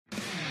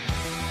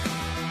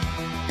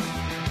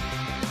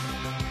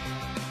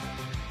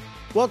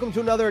Welcome to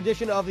another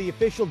edition of the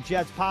Official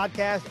Jets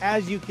podcast.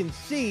 As you can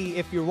see,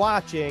 if you're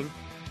watching,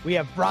 we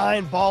have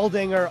Brian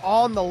Baldinger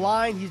on the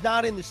line. He's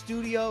not in the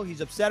studio. He's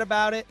upset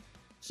about it.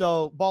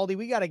 So, Baldy,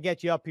 we got to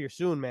get you up here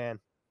soon, man.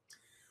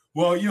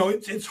 Well,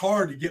 it's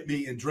hard to get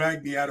me and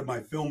drag me out of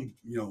my film,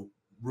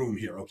 room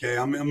here, okay?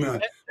 I'm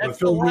in a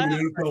film room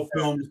in NFL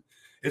films.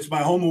 It's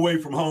my home away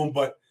from home,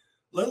 but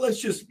let's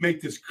just make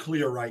this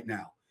clear right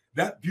now.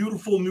 That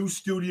beautiful new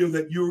studio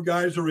that you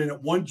guys are in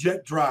at One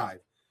Jet Drive,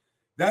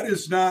 that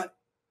is not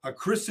a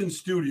christened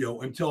studio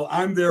until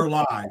I'm there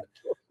live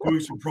doing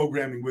some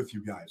programming with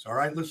you guys. All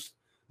right, let's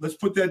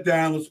put that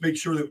down. Let's make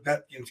sure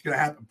that it's going to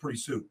happen pretty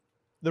soon.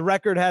 The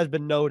record has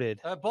been noted.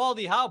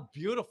 Baldy, how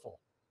beautiful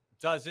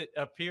does it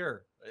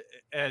appear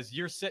as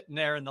you're sitting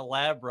there in the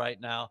lab right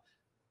now?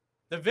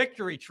 The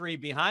victory tree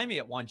behind me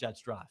at One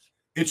Jets Drive.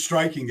 It's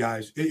striking,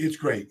 guys. It's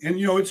great, and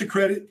it's a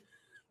credit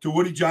to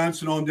Woody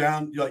Johnson on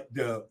down. Like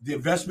the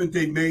investment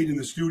they've made in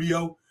the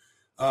studio,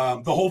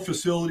 the whole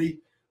facility.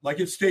 Like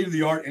it's state of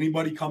the art.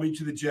 Anybody coming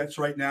to the Jets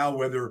right now,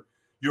 whether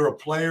you're a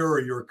player or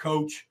you're a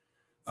coach,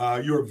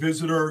 you're a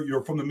visitor,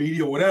 you're from the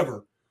media,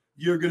 whatever,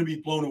 you're going to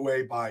be blown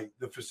away by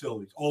the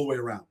facilities all the way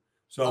around.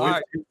 So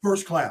it's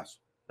first class.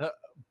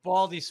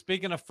 Baldy,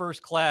 speaking of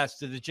first class,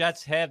 do the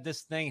Jets have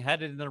this thing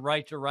headed in the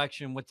right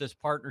direction with this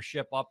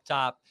partnership up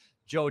top,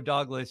 Joe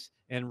Douglas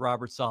and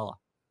Robert Saleh?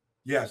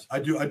 Yes, I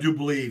do. I do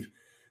believe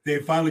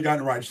they've finally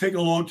gotten it right. It's taken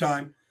a long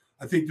time.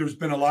 I think there's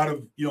been a lot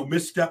of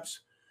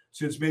missteps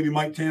since maybe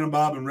Mike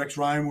Tannenbaum and Rex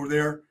Ryan were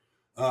there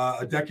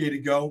a decade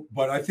ago.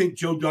 But I think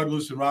Joe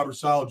Douglas and Robert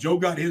Saleh, Joe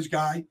got his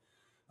guy.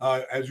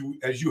 As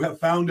you have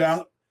found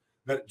out,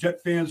 that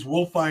Jet fans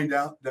will find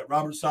out that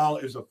Robert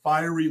Saleh is a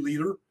fiery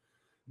leader,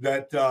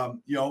 that,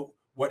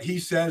 what he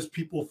says,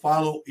 people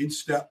follow in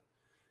step.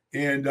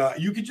 And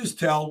you can just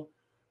tell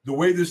the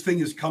way this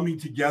thing is coming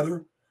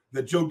together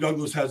that Joe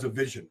Douglas has a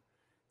vision.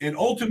 And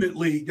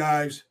ultimately,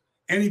 guys,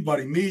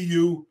 anybody, me,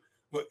 you,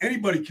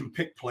 anybody can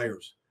pick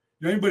players.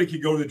 Anybody can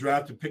go to the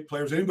draft and pick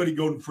players. Anybody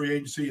go to free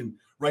agency and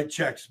write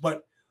checks.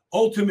 But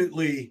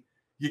ultimately,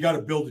 you got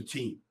to build a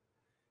team.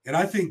 And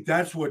I think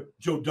that's what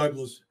Joe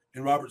Douglas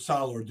and Robert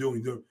Saleh are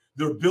doing.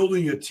 They're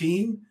building a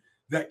team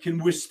that can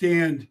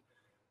withstand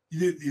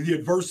the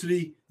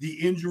adversity, the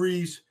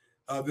injuries,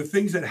 the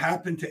things that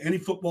happen to any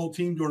football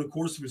team during the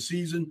course of a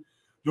season,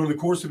 during the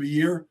course of a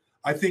year.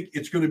 I think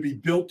it's going to be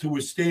built to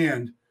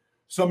withstand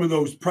some of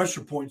those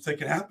pressure points that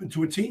can happen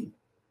to a team.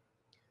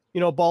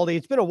 Baldy,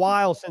 it's been a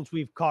while since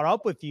we've caught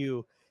up with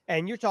you,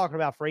 and you're talking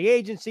about free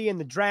agency and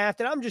the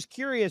draft, and I'm just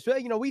curious.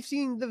 We've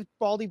seen the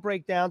Baldy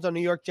breakdowns on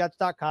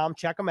NewYorkJets.com.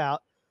 Check them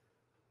out.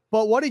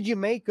 But what did you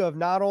make of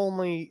not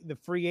only the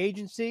free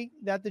agency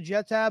that the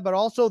Jets have, but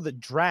also the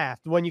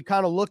draft when you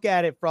kind of look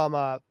at it from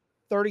a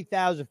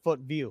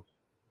 30,000-foot view?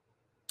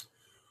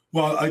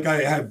 Well, like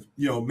I have,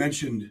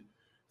 mentioned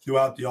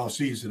throughout the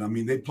offseason, I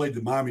mean, they played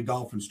the Miami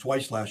Dolphins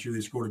twice last year. They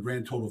scored a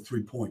grand total of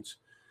 3 points.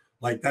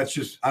 Like, that's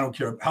just, I don't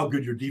care how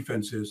good your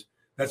defense is.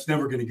 That's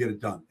never going to get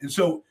it done. And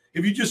so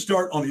if you just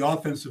start on the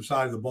offensive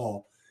side of the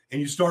ball and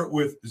you start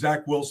with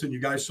Zach Wilson, you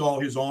guys saw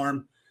his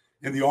arm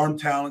and the arm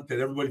talent that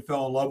everybody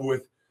fell in love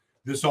with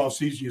this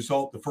offseason. You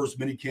saw it the first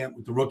mini camp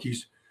with the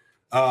rookies.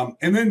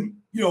 And then,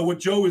 what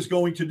Joe is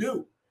going to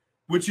do,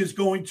 which is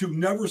going to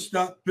never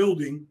stop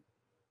building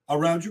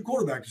around your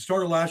quarterback. It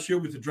started last year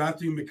with the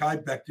drafting of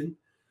Mekhi Becton.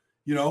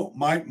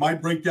 My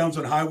breakdowns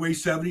on Highway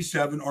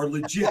 77 are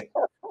legit.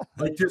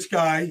 Like, this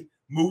guy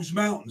moves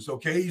mountains,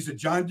 okay? He's a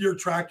John Deere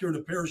tractor and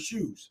a pair of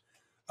shoes.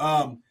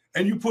 And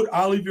you put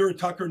Ollie Vera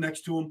Tucker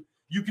next to him,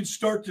 you can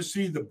start to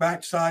see the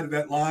backside of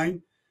that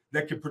line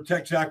that can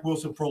protect Zach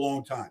Wilson for a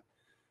long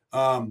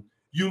time.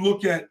 You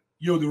look at,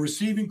 the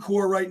receiving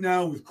core right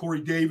now with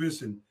Corey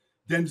Davis and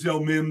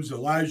Denzel Mims,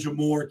 Elijah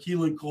Moore,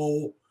 Keelan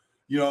Cole,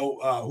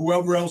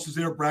 whoever else is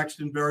there,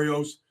 Braxton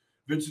Berrios,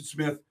 Vincent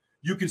Smith.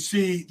 You can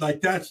see,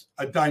 like, that's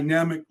a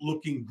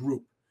dynamic-looking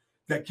group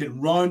that can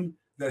run,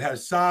 that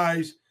has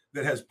size,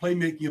 that has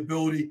playmaking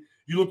ability.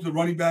 You look at the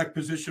running back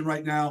position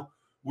right now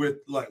with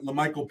like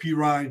LaMichael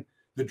Pirine,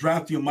 the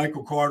drafting of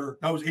Michael Carter.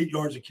 That was 8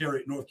 yards a carry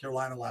at North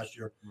Carolina last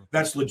year.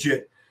 That's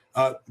legit.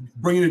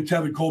 Bringing in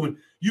Tevin Coleman.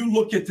 You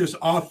look at this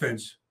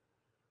offense,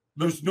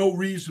 there's no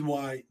reason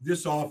why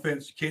this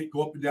offense can't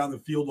go up and down the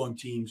field on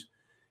teams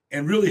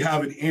and really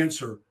have an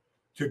answer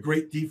to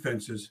great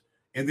defenses.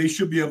 And they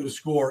should be able to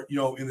score,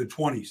 in the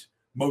 20s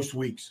most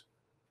weeks.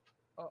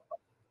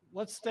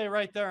 Let's stay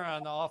right there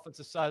on the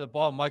offensive side of the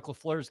ball. Michael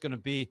LaFleur is going to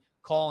be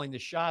calling the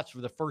shots for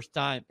the first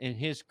time in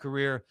his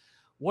career.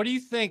 What do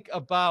you think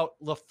about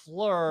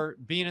LaFleur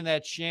being in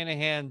that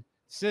Shanahan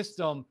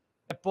system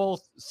at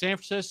both San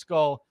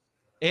Francisco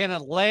and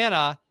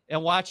Atlanta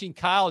and watching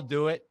Kyle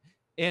do it?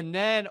 And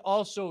then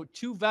also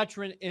two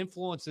veteran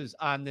influences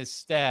on this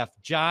staff,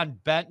 John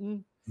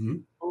Benton,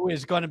 who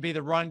is going to be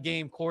the run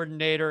game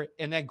coordinator,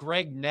 and then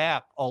Greg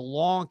Knapp, a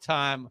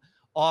long-time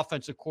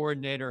offensive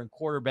coordinator and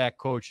quarterback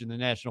coach in the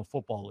National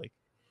Football League.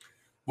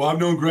 Well, I've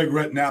known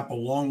Greg Knapp a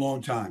long,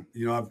 long time.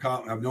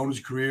 I've known his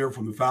career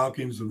from the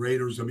Falcons, the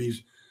Raiders. I mean,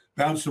 he's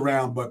bounced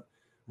around. But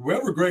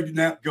wherever Greg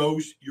Knapp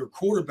goes, your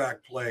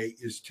quarterback play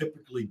is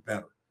typically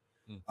better.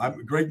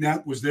 Greg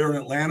Knapp was there in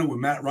Atlanta when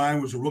Matt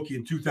Ryan was a rookie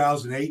in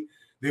 2008.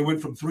 They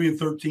went from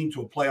 3-13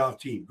 to a playoff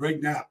team.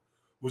 Greg Knapp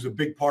was a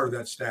big part of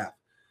that staff.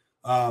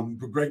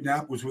 But Greg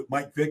Knapp was with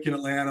Mike Vick in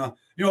Atlanta.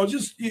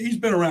 He's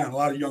been around a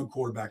lot of young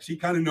quarterbacks. He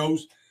kind of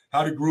knows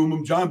how to groom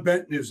them. John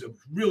Benton is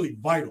really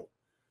vital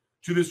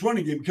to this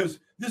running game because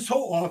this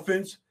whole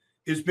offense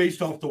is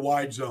based off the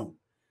wide zone.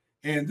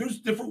 And there's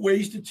different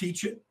ways to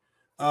teach it.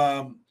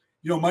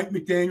 Mike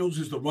McDaniels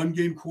is the run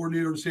game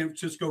coordinator in San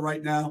Francisco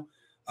right now.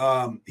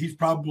 He's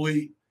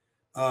probably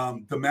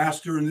the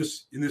master in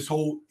this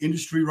whole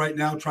industry right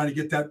now, trying to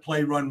get that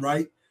play run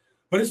right.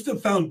 But it's the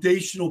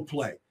foundational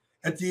play.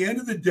 At the end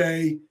of the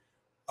day,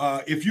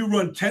 if you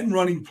run 10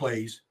 running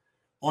plays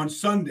on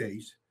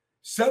Sundays,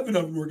 7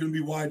 of them are going to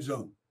be wide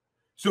zone.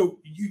 So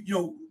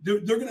they're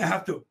going to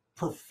have to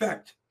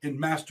perfect and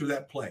master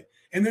that play.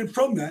 And then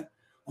from that,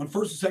 on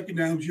first and second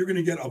downs, you're going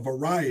to get a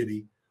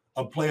variety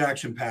of play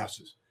action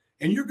passes.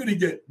 And you're going to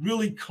get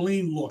really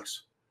clean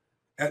looks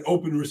at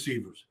open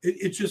receivers.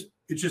 It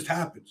just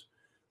happens.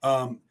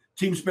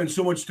 Teams spend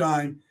so much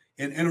time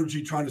and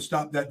energy trying to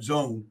stop that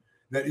zone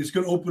that it's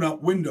going to open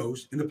up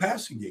windows in the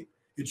passing game.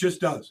 It just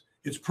does.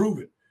 It's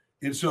proven.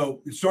 And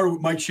so it started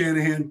with Mike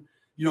Shanahan,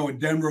 in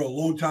Denver a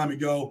long time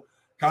ago.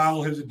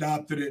 Kyle has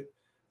adopted it.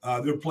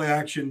 Their play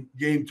action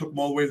game took them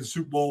all the way to the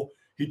Super Bowl.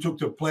 He took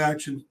the play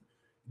action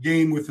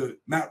game with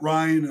Matt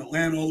Ryan in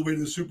Atlanta all the way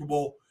to the Super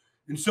Bowl.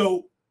 And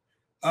so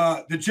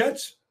the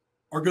Jets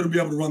are going to be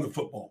able to run the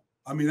football.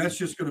 I mean, that's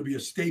just going to be a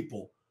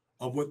staple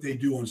of what they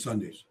do on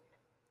Sundays.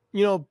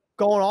 Going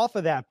off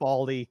of that,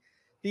 Baldy,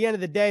 the end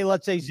of the day,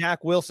 let's say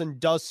Zach Wilson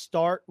does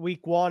start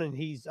week 1 and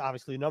he's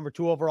obviously number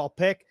 2 overall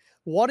pick.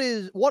 What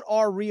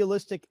are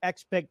realistic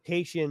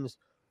expectations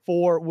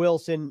for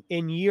Wilson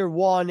in year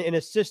 1 in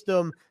a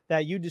system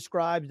that you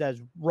described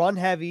as run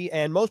heavy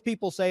and most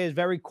people say is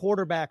very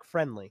quarterback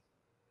friendly?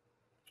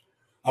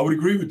 I would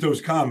agree with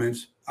those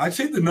comments. I'd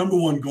say the number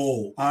 1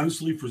 goal,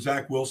 honestly, for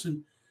Zach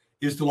Wilson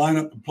is to line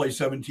up and play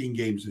 17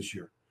 games this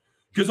year.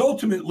 Because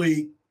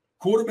ultimately,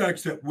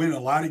 quarterbacks that win a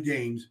lot of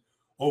games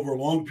over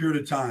a long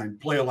period of time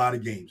play a lot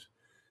of games.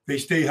 They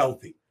stay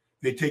healthy.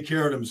 They take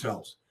care of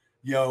themselves.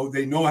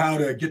 They know how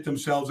to get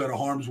themselves out of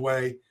harm's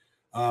way.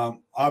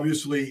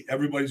 Obviously,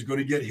 everybody's going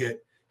to get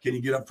hit. Can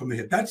you get up from the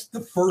hit? That's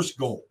the first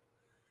goal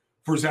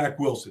for Zach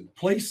Wilson.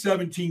 Play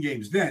 17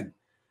 games. Then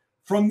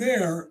from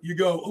there, you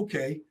go,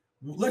 okay,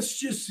 let's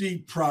just see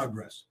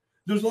progress.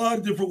 There's a lot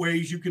of different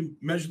ways you can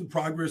measure the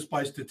progress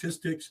by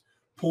statistics,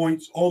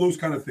 points, all those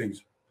kind of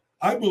things.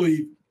 I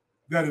believe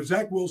that if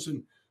Zach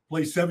Wilson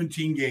plays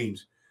 17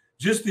 games,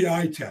 just the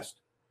eye test,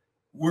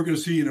 we're going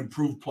to see an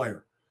improved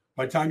player.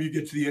 By the time you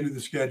get to the end of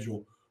the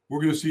schedule,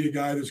 we're going to see a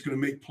guy that's going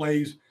to make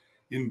plays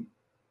in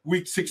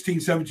week 16,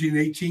 17, and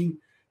 18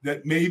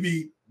 that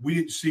maybe we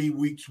didn't see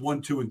weeks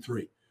 1, 2, and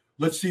 3.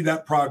 Let's see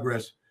that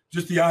progress,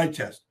 just the eye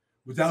test,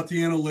 without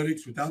the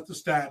analytics, without the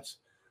stats.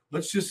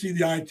 Let's just see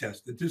the eye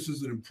test that this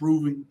is an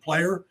improving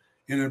player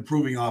and an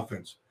improving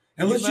offense.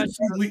 And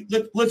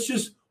let's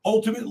just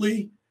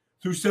ultimately,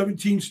 through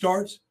 17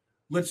 starts,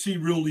 let's see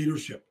real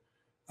leadership.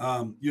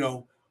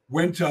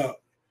 When to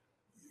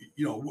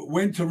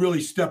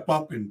really step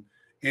up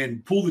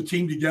and pull the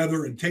team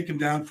together and take them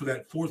down for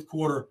that fourth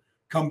quarter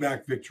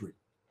comeback victory.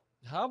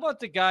 How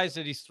about the guys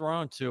that he's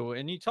thrown to?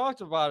 And you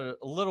talked about it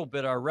a little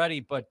bit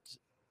already, but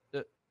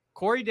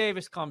Corey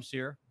Davis comes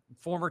here,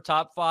 former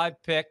top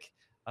 5 pick.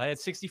 I had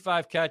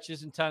 65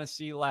 catches in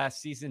Tennessee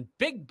last season.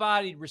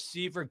 Big-bodied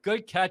receiver,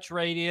 good catch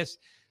radius,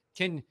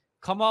 can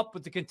come up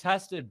with the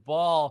contested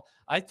ball.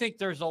 I think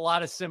there's a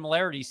lot of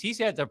similarities. He's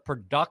had the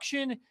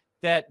production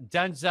that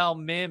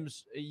Denzel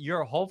Mims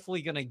you're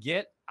hopefully going to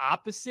get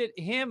opposite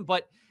him,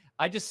 but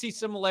I just see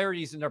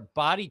similarities in their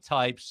body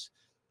types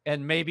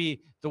and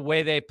maybe the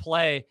way they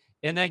play.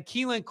 And then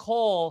Keelan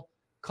Cole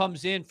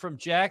comes in from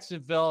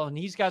Jacksonville, and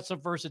he's got some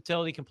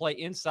versatility, can play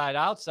inside,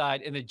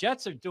 outside, and the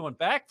Jets are doing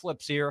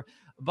backflips here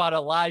about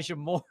Elijah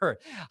Moore.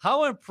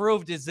 How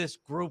improved is this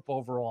group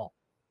overall?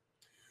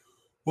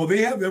 Well,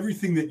 they have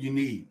everything that you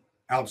need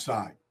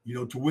outside,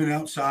 to win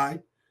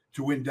outside,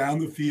 to win down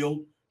the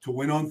field, to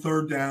win on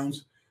third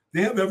downs.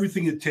 They have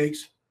everything it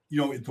takes,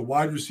 at the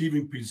wide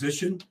receiving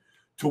position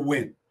to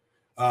win.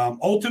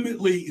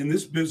 Ultimately, in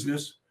this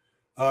business,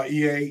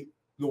 EA,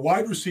 the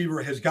wide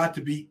receiver has got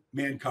to beat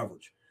man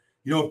coverage.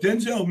 If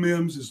Denzel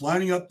Mims is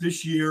lining up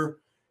this year,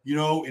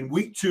 in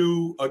week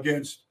 2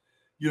 against,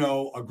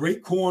 a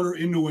great corner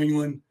in New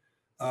England,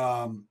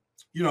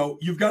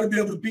 you've got to be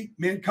able to beat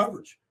man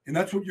coverage. And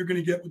that's what you're going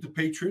to get with the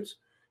Patriots,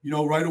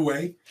 right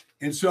away.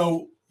 And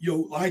so,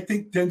 I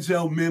think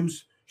Denzel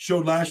Mims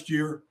showed last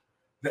year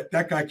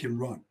that guy can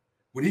run.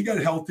 When he got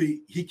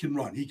healthy, he can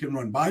run. He can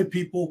run by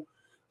people.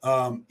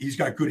 He's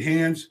got good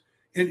hands.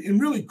 And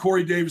really,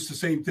 Corey Davis, the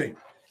same thing.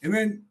 And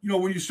then,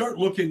 when you start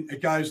looking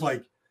at guys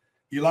like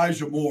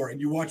Elijah Moore and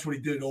you watch what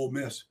he did at Ole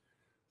Miss,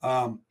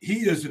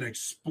 he is an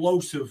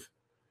explosive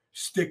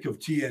stick of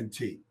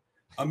TNT.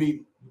 I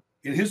mean,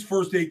 in his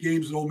first 8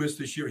 games at Ole Miss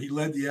this year, he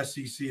led the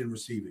SEC in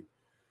receiving.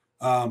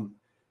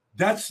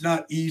 That's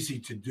not easy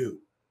to do.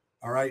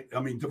 All right. I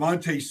mean,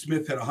 Devontae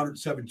Smith had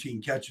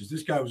 117 catches.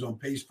 This guy was on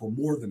pace for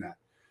more than that.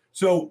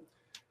 So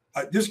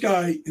this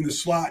guy in the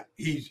slot,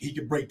 he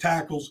can break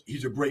tackles.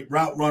 He's a great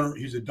route runner.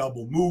 He's a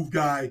double move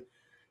guy.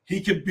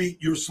 He can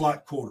beat your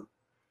slot corner.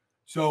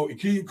 So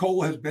Keegan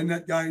Cole has been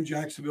that guy in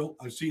Jacksonville.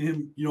 I've seen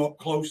him, up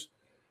close.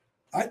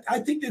 I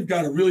think they've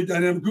got a really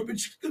dynamic group.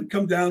 It's going to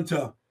come down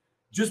to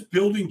just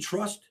building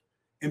trust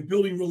and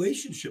building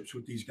relationships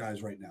with these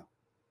guys right now.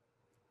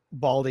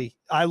 Baldy,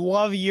 I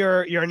love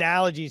your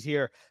analogies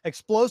here.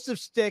 Explosive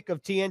stick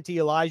of TNT,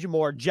 Elijah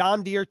Moore,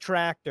 John Deere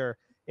tractor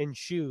and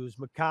shoes,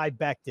 Mekhi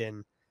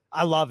Becton.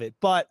 I love it.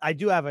 But I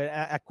do have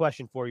a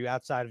question for you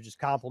outside of just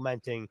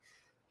complimenting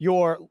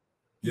your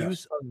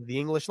use of the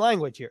English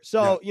language here.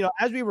 So,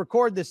 as we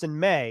record this in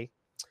May,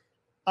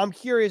 I'm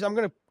curious, I'm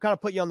going to kind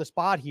of put you on the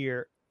spot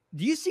here.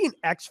 Do you see an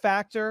X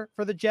factor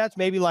for the Jets?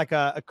 Maybe like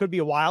it could be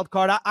a wild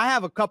card. I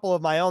have a couple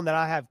of my own that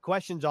I have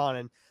questions on.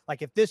 And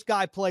like, if this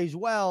guy plays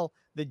well,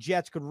 the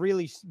Jets could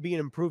really be an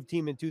improved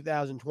team in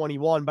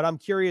 2021. But I'm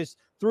curious,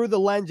 through the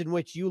lens in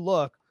which you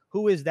look,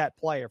 who is that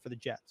player for the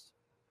Jets?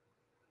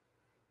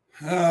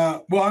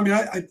 Well, I mean,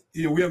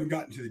 we haven't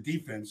gotten to the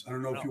defense. I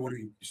don't know if you want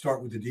to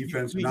start with the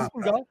defense or not.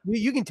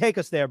 You can take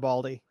us there,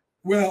 Baldy.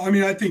 Well, I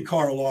mean, I think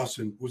Carl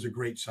Lawson was a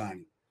great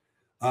signing.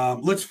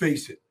 Let's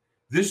face it.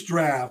 This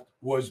draft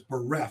was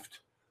bereft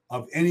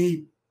of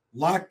any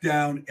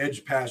lockdown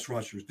edge pass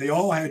rushers. They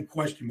all had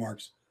question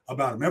marks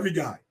about him, every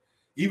guy,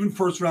 even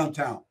first-round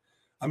talent.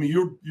 I mean,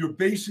 you're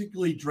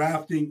basically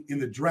drafting in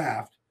the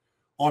draft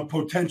on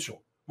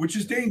potential, which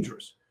is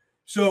dangerous.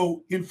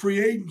 So in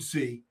free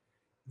agency,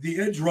 the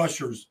edge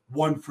rushers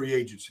won free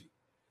agency.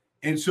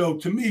 And so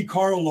to me,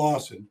 Carl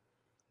Lawson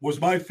was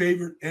my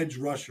favorite edge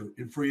rusher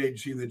in free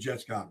agency, and the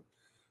Jets got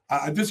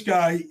him. This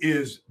guy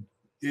is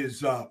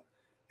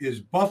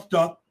buffed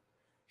up.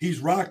 He's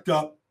rocked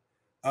up.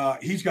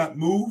 He's got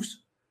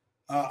moves.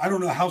 I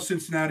don't know how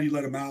Cincinnati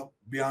let him out,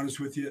 to be honest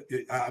with you.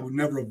 I would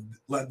never have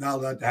let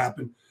that to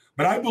happen.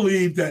 But I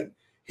believe that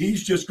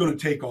he's just going to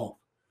take off.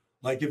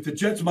 Like, if the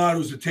Jets' motto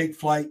is to take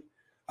flight,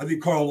 I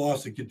think Carl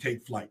Lawson can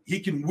take flight. He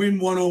can win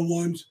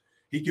one-on-ones.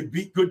 He can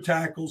beat good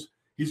tackles.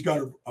 He's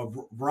got a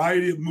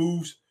variety of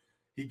moves.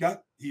 He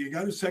got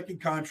a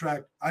second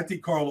contract. I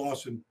think Carl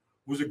Lawson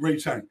was a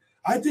great signing.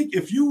 I think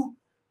if you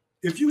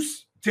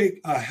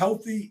take a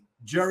healthy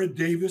Jared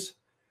Davis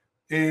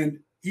and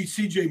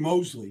C.J.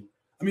 Mosley,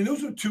 I mean,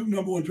 those are two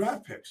number one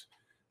draft picks.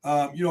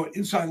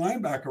 Inside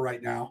linebacker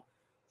right now,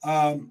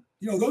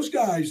 those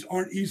guys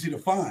aren't easy to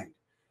find.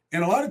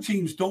 And a lot of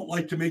teams don't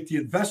like to make the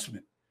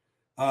investment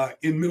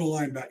in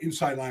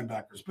inside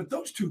linebackers. But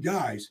those two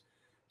guys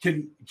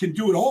can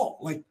do it all,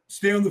 like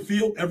stay on the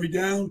field every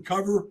down,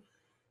 cover,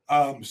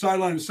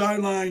 sideline to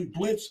sideline,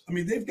 blitz. I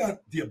mean, they've got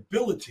the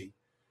ability.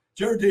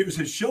 Jared Davis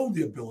has shown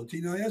the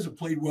ability. Now, he hasn't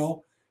played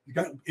well. He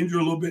got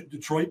injured a little bit in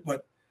Detroit,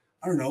 but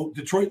I don't know.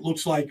 Detroit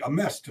looks like a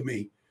mess to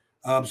me.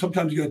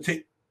 Sometimes you got to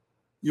take,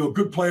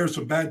 good players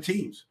from bad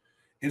teams.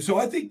 And so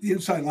I think the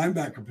inside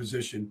linebacker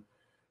position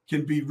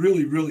can be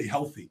really, really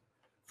healthy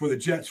for the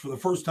Jets for the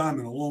first time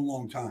in a long,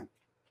 long time.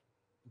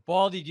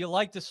 Baldy, do you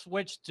like to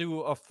switch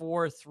to a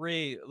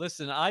 4-3?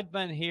 Listen, I've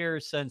been here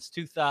since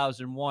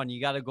 2001. You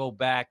got to go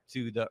back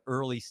to the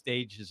early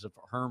stages of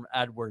Herm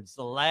Edwards.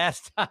 The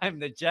last time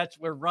the Jets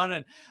were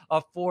running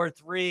a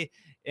 4-3,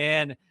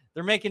 and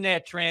they're making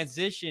that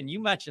transition.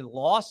 You mentioned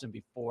Lawson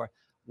before.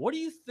 What do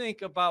you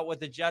think about what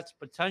the Jets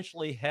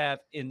potentially have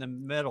in the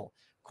middle?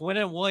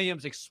 Quinnen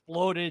Williams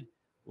exploded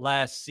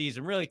last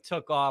season, really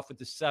took off with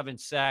the 7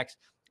 sacks.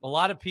 A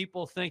lot of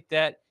people think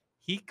that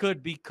he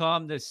could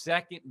become the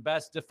second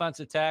best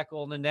defensive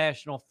tackle in the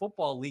National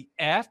Football League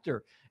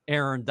after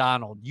Aaron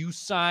Donald. You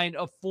signed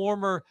a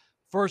former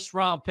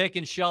first-round pick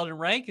in Sheldon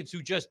Rankins,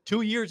 who just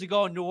 2 years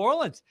ago in New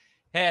Orleans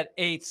had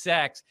 8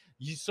 sacks.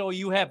 So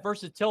you have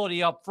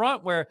versatility up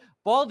front where,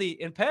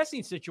 Baldy, in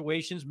passing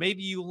situations,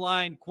 maybe you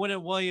line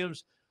Quinnen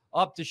Williams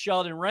up to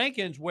Sheldon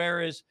Rankins,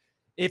 whereas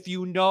if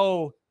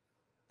the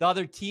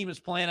other team is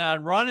planning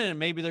on running and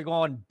maybe they're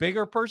going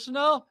bigger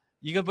personnel,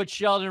 you can put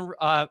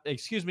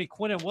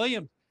Quinnen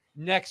Williams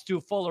next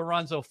to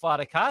Lorenzo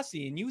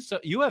Fatukasi, and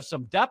you have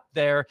some depth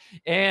there.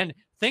 And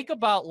think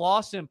about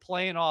Lawson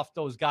playing off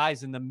those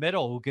guys in the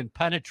middle who can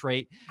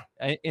penetrate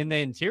in the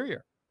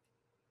interior.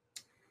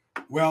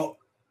 Well,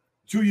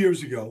 2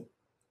 years ago,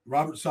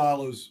 Robert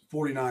Saleh's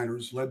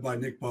 49ers, led by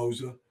Nick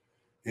Bosa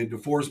and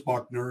DeForest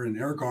Buckner and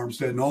Eric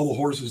Armstead and all the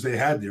horses they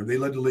had there, they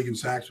led the league in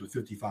sacks with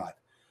 55.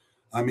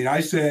 I mean, I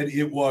said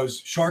it was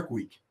Shark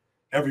Week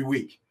every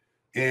week.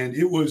 And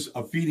it was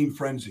a feeding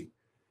frenzy.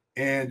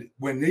 And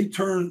when they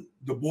turned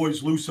the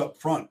boys loose up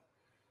front,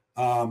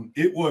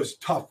 it was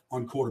tough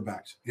on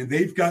quarterbacks. And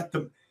they've got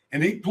them,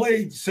 and they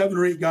played 7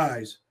 or 8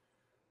 guys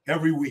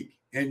every week.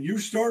 And you're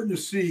starting to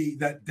see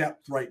that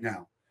depth right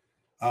now.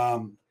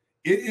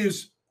 It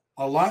is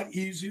a lot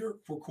easier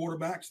for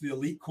quarterbacks, the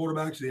elite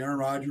quarterbacks, the Aaron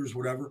Rodgers,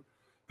 whatever,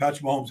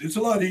 Patrick Mahomes. It's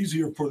a lot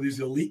easier for these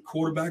elite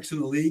quarterbacks in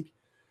the league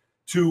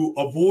to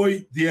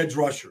avoid the edge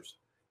rushers.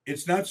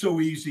 It's not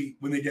so easy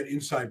when they get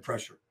inside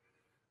pressure.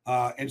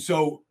 And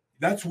so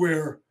that's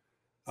where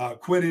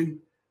Quinnen,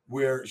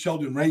 where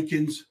Sheldon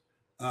Rankins,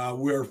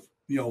 where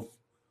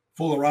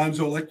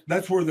Folaranzo, like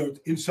that's where the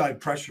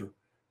inside pressure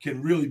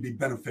can really be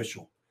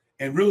beneficial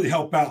and really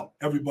help out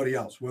everybody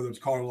else, whether it's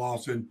Carl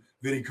Lawson,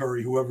 Vinny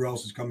Curry, whoever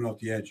else is coming off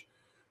the edge.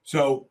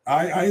 So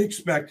I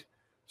expect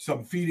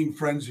some feeding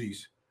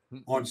frenzies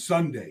on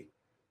Sunday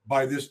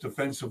by this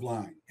defensive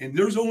line. And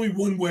there's only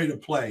one way to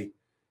play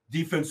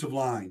defensive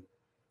line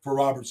for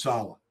Robert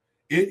Saleh.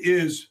 It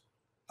is,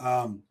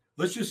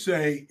 let's just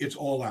say it's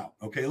all out.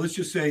 Okay. Let's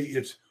just say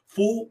it's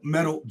full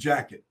metal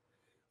jacket.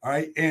 All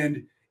right.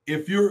 And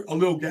if you're a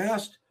little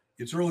gassed,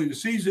 it's early in the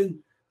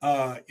season,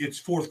 it's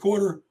fourth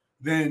quarter,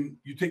 then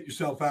you take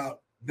yourself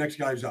out, next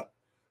guy's up.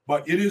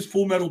 But it is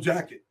full metal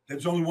jacket.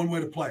 There's only one way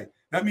to play.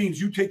 That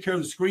means you take care of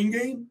the screen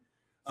game.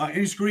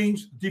 Any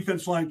screens,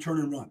 defense line, turn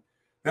and run.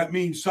 That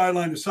means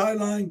sideline to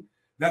sideline.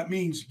 That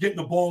means getting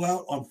the ball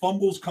out on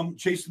fumbles, come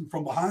chasing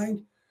from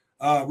behind,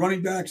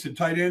 running backs and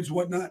tight ends,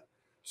 whatnot.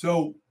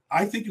 So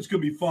I think it's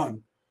going to be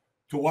fun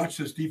to watch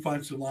this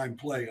defensive line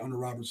play under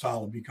Robert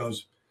Saleh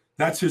because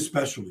that's his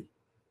specialty.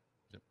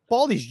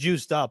 Baldy's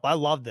juiced up. I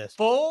love this.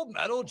 Full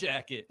metal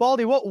jacket.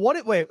 Baldy,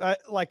 wait,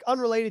 like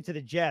unrelated to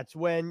the Jets,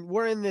 when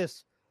we're in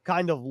this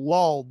kind of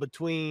lull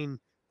between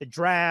the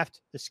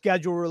draft, the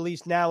schedule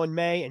release now in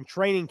May, and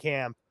training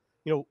camp,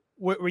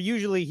 we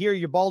usually hear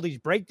your Baldy's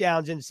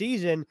breakdowns in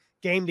season,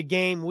 game to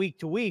game, week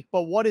to week.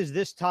 But what is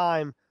this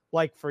time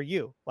like for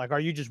you? Like, are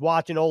you just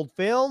watching old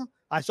film?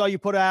 I saw you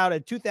put out a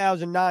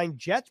 2009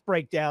 Jets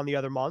breakdown the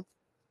other month.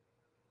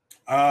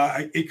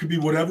 It could be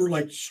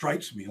whatever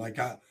strikes me.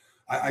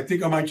 I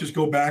think I might just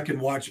go back and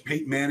watch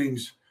Peyton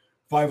Manning's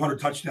 500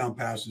 touchdown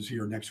passes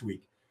here next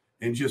week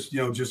and just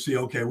see,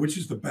 okay, which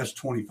is the best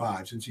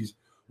 25 since he's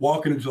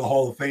walking into the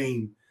Hall of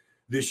Fame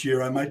this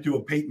year. I might do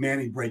a Peyton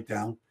Manning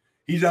breakdown.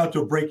 He's out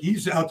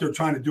there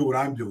trying to do what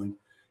I'm doing.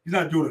 He's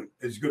not doing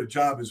as good a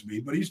job as me,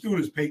 but he's doing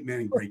his Peyton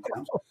Manning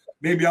breakdowns.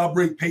 Maybe I'll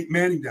break Peyton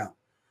Manning down,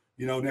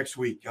 next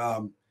week.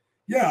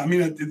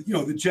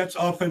 The Jets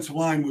offensive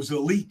line was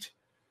elite,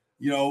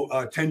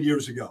 10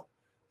 years ago.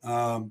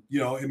 Alan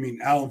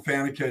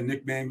Faneca and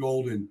Nick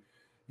Mangold and,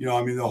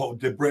 the whole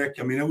DeBrick.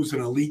 It was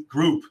an elite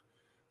group.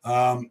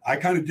 I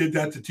kind of did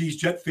that to tease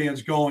Jet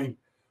fans going,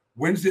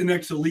 when's the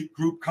next elite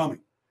group coming?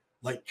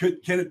 Can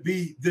it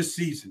be this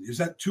season? Is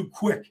that too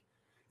quick?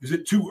 Is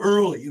it too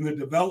early in the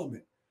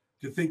development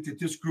to think that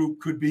this group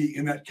could be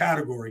in that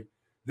category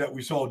that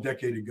we saw a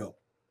decade ago?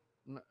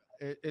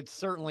 It's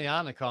certainly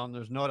on the come.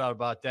 There's no doubt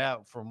about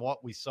that from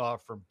what we saw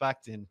from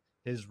Becton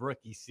his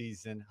rookie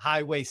season.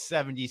 Highway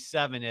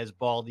 77, as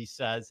Baldy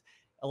says.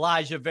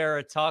 Elijah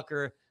Vera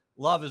Tucker,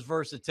 love his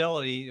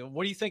versatility.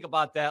 What do you think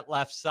about that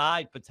left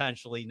side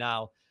potentially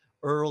now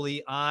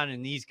early on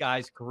in these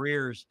guys'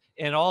 careers?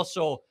 And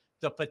also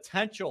the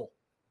potential,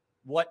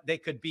 what they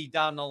could be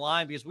down the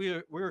line, because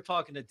we were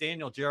talking to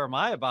Daniel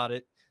Jeremiah about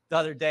it the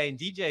other day, and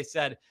DJ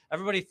said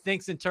everybody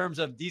thinks in terms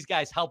of these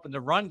guys helping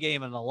the run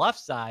game on the left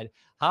side.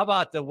 How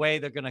about the way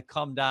they're going to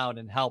come down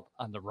and help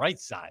on the right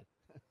side?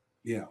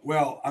 Yeah,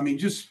 well,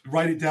 just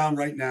write it down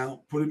right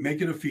now.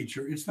 Make it a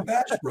feature. It's the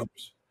Bash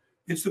brothers.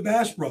 It's the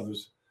Bash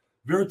brothers.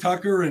 Vera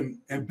Tucker and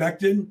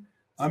Becton.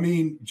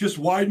 Just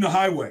widen the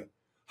highway.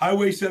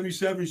 Highway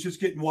 77 is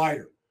just getting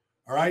wider.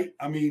 All right?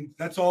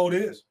 That's all it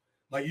is.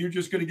 You're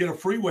just going to get a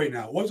freeway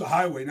now. It was a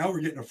highway. Now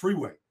we're getting a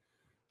freeway.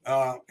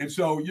 And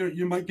so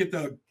you might get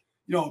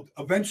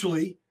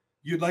eventually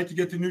you'd like to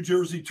get the New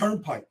Jersey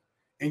Turnpike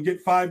and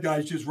get 5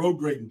 guys just road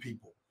grading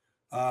people.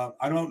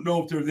 I don't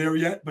know if they're there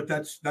yet, but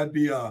that'd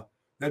be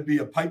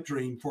a pipe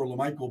dream for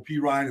LaMichael P.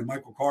 Ryan and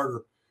Michael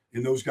Carter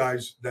and those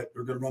guys that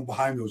are going to run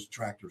behind those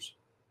tractors.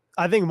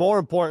 I think more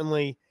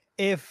importantly,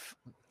 if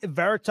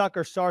Vera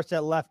Tucker starts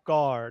at left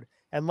guard,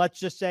 and let's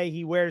just say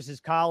he wears his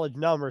college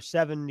number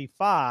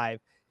 75,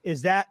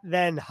 is that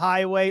then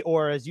highway,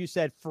 or as you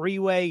said,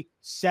 freeway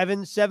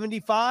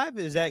 775?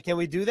 Can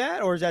we do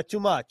that, or is that too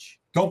much?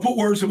 Don't put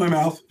words in my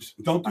mouth.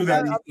 Don't do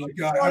that.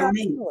 I don't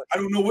know. I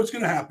don't know what's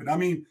going to happen.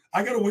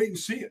 I got to wait and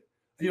see it.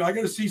 I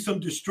got to see some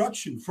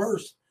destruction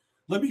first.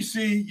 Let me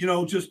see,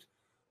 just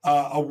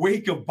a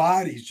wake of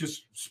bodies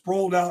just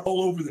sprawled out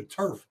all over the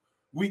turf.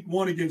 Week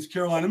 1 against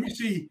Carolina. Let me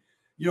see,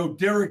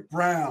 Derek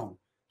Brown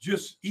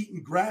just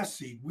eating grass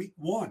seed week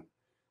 1,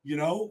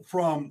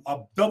 from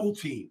a double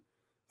team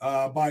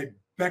by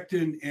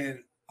Becton and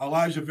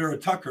Elijah Vera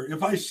Tucker.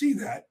 If I see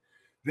that,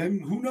 then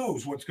who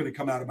knows what's going to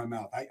come out of my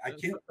mouth?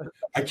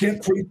 I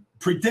can't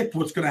predict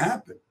what's going to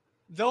happen.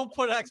 Don't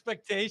put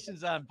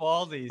expectations on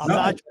Baldy's. I'm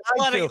not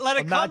trying to. Let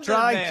it come.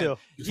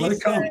 Just let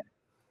it come.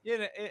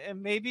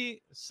 And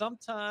maybe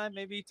sometime,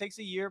 maybe it takes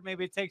a year,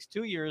 maybe it takes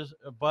 2 years,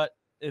 but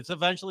it's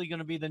eventually going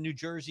to be the New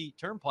Jersey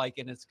Turnpike,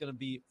 and it's going to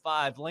be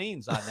 5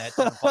 lanes on that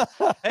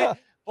turnpike. Hey,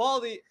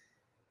 Baldy,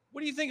 what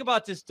do you think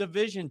about this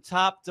division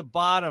top to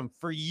bottom?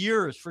 For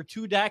years, for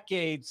 2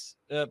 decades,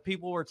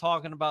 people were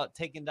talking about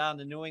taking down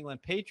the New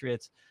England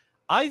Patriots.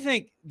 I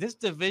think this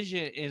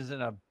division is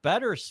in a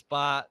better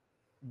spot,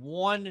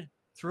 1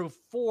 through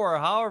 4,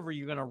 however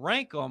you're going to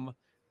rank them,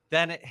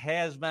 than it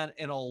has been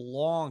in a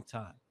long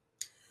time.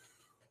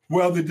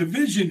 Well, the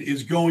division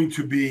is going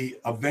to be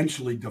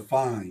eventually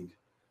defined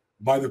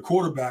by the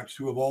quarterbacks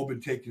who have all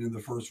been taken in the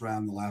first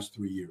round in the last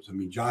 3 years. I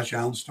mean, Josh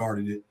Allen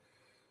started it,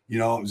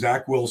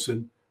 Zach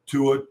Wilson,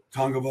 Tua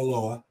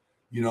Tagovailoa,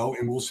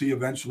 and we'll see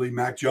eventually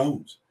Mac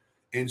Jones.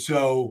 And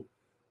so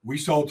we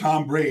saw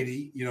Tom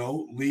Brady,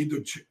 lead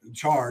the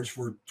charge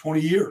for 20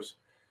 years.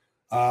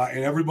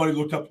 And everybody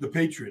looked up to the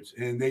Patriots,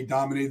 and they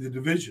dominated the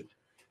division.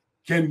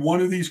 Can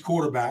one of these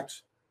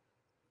quarterbacks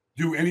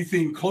do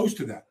anything close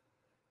to that?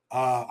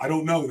 I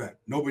don't know that.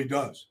 Nobody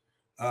does.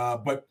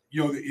 But,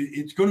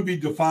 it's going to be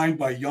defined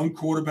by young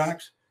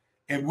quarterbacks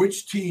and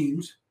which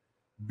teams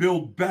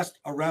build best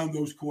around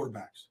those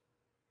quarterbacks.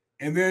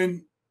 And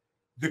then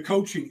the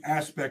coaching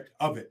aspect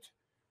of it,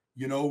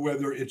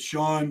 whether it's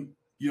Sean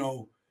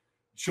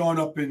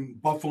up in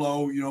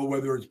Buffalo,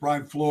 whether it's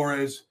Brian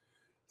Flores,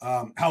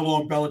 how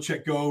long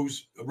Belichick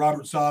goes,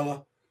 Robert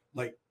Saleh,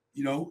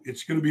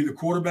 it's going to be the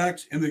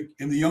quarterbacks and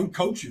the young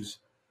coaches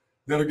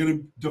that are going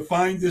to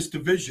define this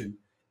division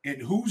and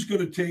who's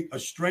going to take a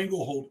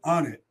stranglehold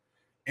on it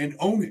and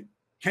own it.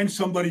 Can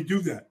somebody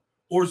do that?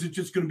 Or is it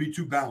just going to be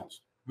too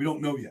balanced? We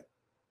don't know yet.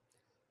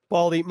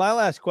 Baldy, my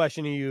last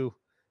question to you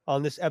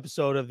on this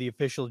episode of the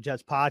Official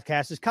Jets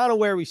podcast is kind of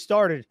where we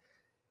started.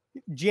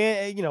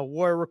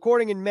 We're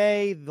recording in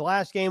May. The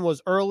last game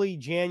was early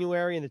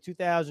January in the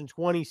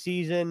 2020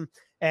 season.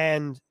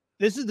 And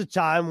this is the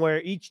time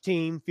where each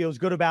team feels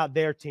good about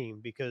their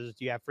team because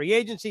you have free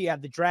agency, you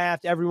have the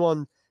draft,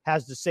 everyone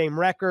has the same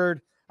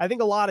record. I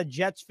think a lot of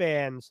Jets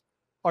fans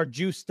are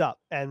juiced up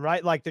and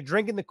like they're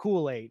drinking the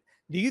Kool-Aid.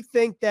 Do you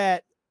think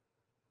that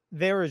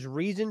there is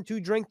reason to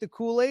drink the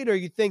Kool-Aid, or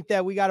you think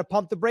that we got to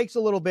pump the brakes a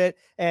little bit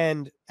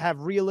and have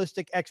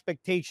realistic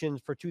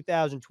expectations for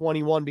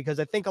 2021?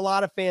 Because I think a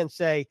lot of fans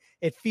say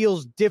it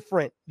feels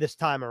different this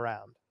time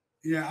around.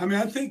 Yeah, I mean,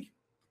 I think,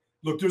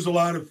 look, there's a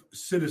lot of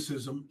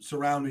cynicism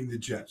surrounding the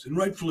Jets, and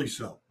rightfully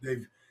so.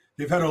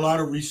 They've had a lot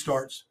of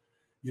restarts,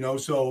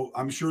 so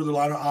I'm sure there's a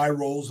lot of eye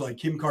rolls, like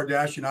Kim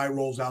Kardashian eye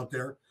rolls out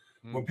there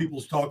when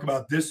people talk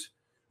about this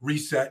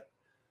reset.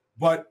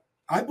 But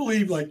I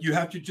believe you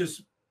have to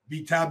just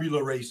be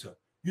tabula rasa.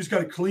 You just got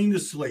to clean the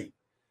slate.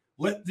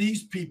 Let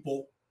these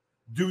people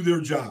do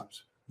their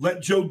jobs.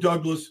 Let Joe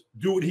Douglas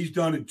do what he's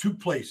done in 2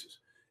 places,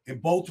 in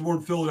Baltimore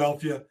and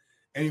Philadelphia,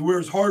 and he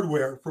wears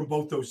hardware from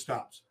both those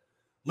stops.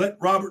 Let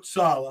Robert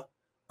Saleh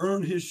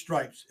earn his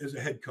stripes as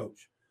a head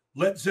coach.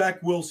 Let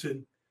Zach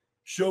Wilson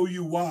show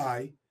you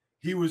why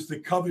he was the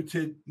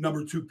coveted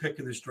number 2 pick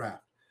in this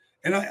draft.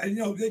 And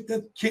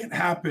that can't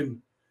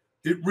happen.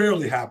 It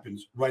rarely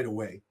happens right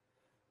away.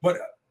 But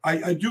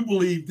I do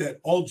believe that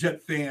all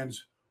Jet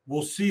fans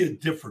will see a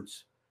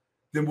difference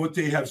than what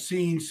they have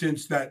seen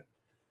since that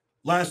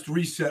last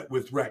reset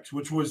with Rex,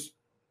 which was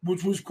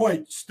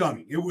quite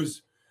stunning. It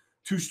was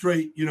 2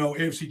 straight,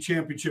 AFC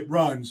championship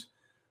runs.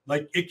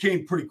 It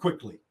came pretty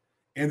quickly.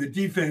 And the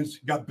defense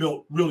got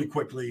built really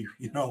quickly,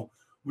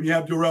 when you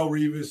have Darrelle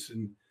Revis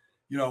and,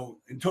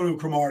 Antonio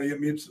Cromartie. I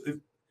mean,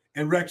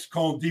 and Rex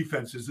calling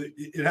defenses,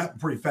 it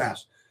happened pretty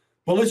fast.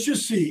 But let's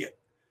just see.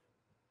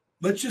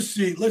 Let's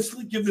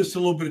give this a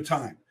little bit of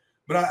time.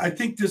 But I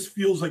think this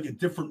feels like a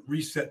different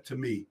reset to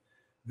me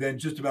than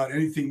just about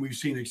anything we've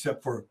seen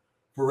except for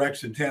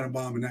Rex and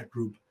Tannenbaum and that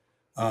group,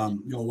 a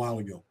while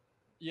ago.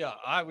 Yeah,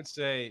 I would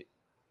say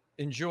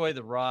enjoy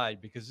the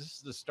ride because this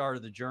is the start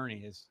of the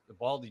journey. As the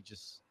Baldy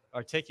just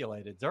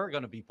articulated, there are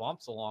going to be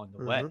bumps along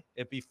the way.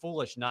 It'd be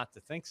foolish not to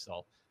think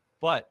so.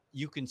 But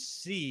you can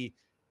see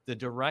the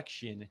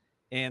direction,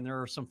 and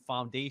there are some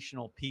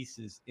foundational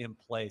pieces in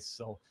place.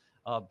 So,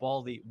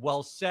 Baldy,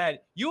 well said.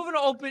 You have an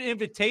open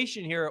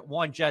invitation here at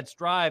One Jets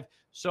Drive,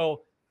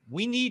 so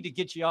we need to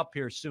get you up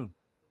here soon.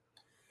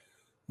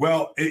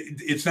 Well,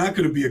 it's not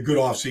going to be a good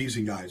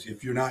offseason, guys,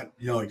 if you're not,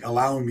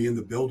 allowing me in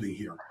the building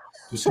here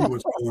to see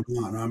what's going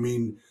on. I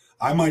mean,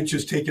 I might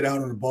just take it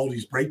out on the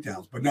Baldy's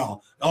breakdowns, but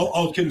no,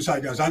 all kidding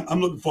aside, guys,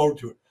 I'm looking forward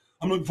to it.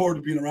 I'm looking forward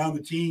to being around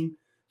the team,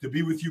 to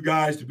be with you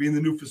guys, to be in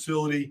the new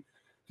facility,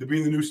 to be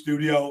in the new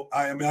studio.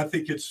 I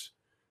think it's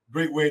a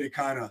great way to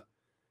kind of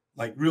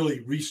really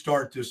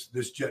restart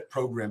this Jet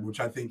program, which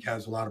I think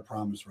has a lot of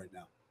promise right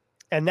now.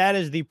 And that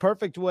is the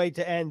perfect way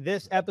to end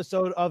this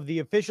episode of the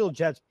Official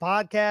Jets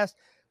podcast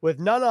with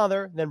none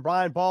other than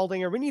Brian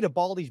Baldinger. We need a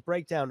Baldy's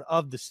breakdown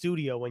of the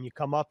studio when you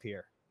come up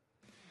here.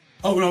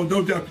 Oh,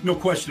 no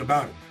question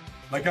about it.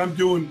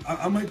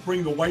 I might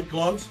bring the white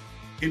gloves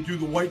and do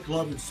the white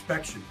glove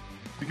inspection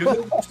because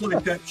it looks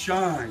like that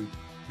shine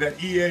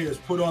that EA has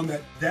put on that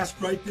desk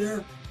right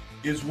there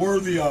is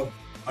worthy of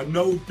a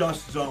no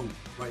dust zone.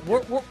 Right,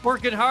 we're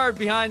working hard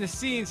behind the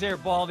scenes here,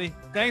 Baldy.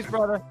 Thanks,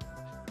 brother.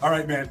 All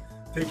right, man.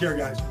 Take care,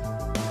 guys.